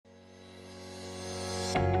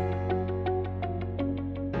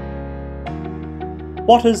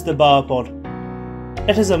What is the BOApod?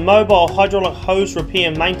 It is a mobile hydraulic hose repair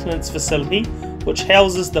and maintenance facility which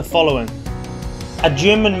houses the following: a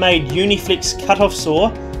German-made Uniflex cut-off saw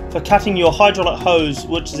for cutting your hydraulic hose,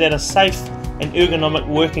 which is at a safe and ergonomic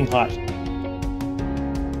working height.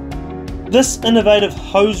 This innovative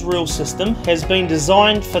hose reel system has been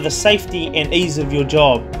designed for the safety and ease of your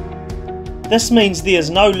job. This means there is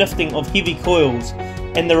no lifting of heavy coils,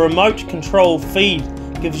 and the remote control feed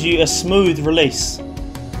gives you a smooth release.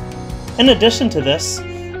 In addition to this,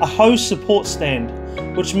 a hose support stand,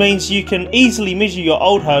 which means you can easily measure your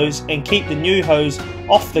old hose and keep the new hose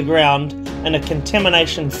off the ground in a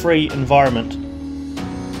contamination-free environment.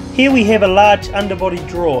 Here we have a large underbody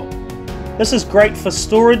drawer. This is great for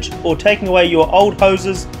storage or taking away your old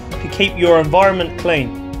hoses to keep your environment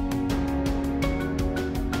clean.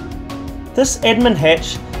 This admin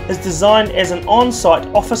hatch is designed as an on-site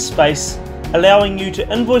office space, allowing you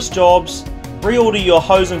to invoice jobs, reorder your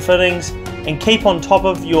hose and fittings, and keep on top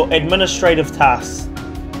of your administrative tasks.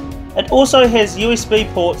 It also has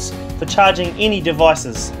USB ports for charging any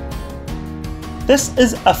devices. This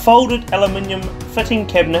is a folded aluminium fitting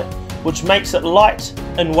cabinet which makes it light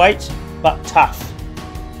in weight but tough.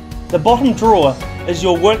 The bottom drawer is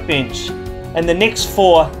your workbench, and the next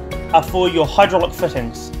four are for your hydraulic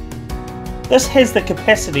fittings. This has the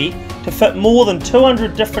capacity to fit more than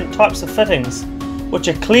 200 different types of fittings, which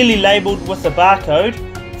are clearly labelled with the barcode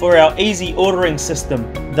for our easy ordering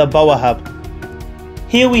system, the BOA Hub.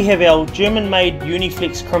 Here we have our German-made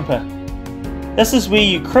Uniflex crimper. This is where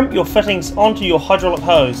you crimp your fittings onto your hydraulic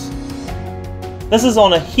hose. This is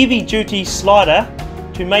on a heavy-duty slider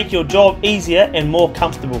to make your job easier and more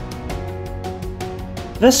comfortable.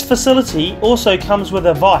 This facility also comes with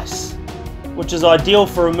a vise, which is ideal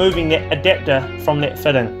for removing that adapter from that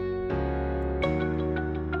fitting.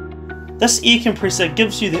 This air compressor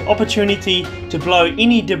gives you the opportunity to blow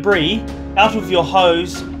any debris out of your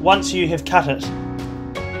hose once you have cut it.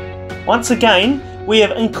 Once again, we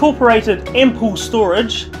have incorporated ample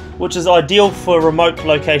storage, which is ideal for remote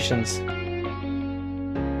locations.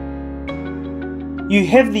 You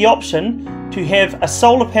have the option to have a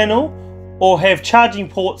solar panel or have charging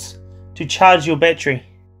ports to charge your battery.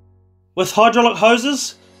 With hydraulic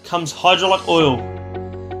hoses comes hydraulic oil.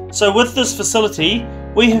 So with this facility,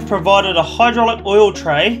 we have provided a hydraulic oil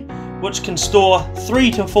tray which can store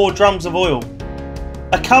 3 to 4 drums of oil.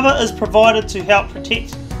 A cover is provided to help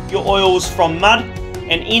protect your oils from mud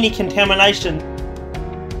and any contamination.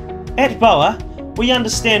 At BOA, we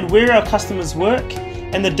understand where our customers work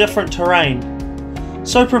and the different terrain,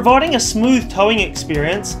 so providing a smooth towing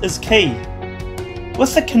experience is key.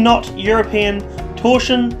 With the Knot European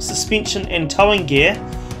torsion, suspension and towing gear,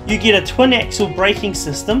 you get a twin axle braking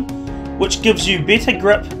system which gives you better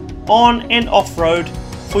grip on and off-road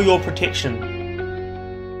for your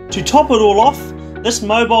protection. To top it all off, this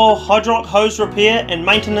mobile hydraulic hose repair and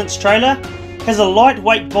maintenance trailer has a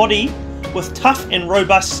lightweight body with tough and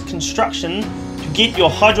robust construction to get your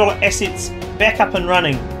hydraulic assets back up and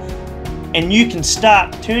running, and you can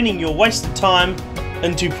start turning your wasted time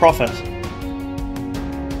into profit.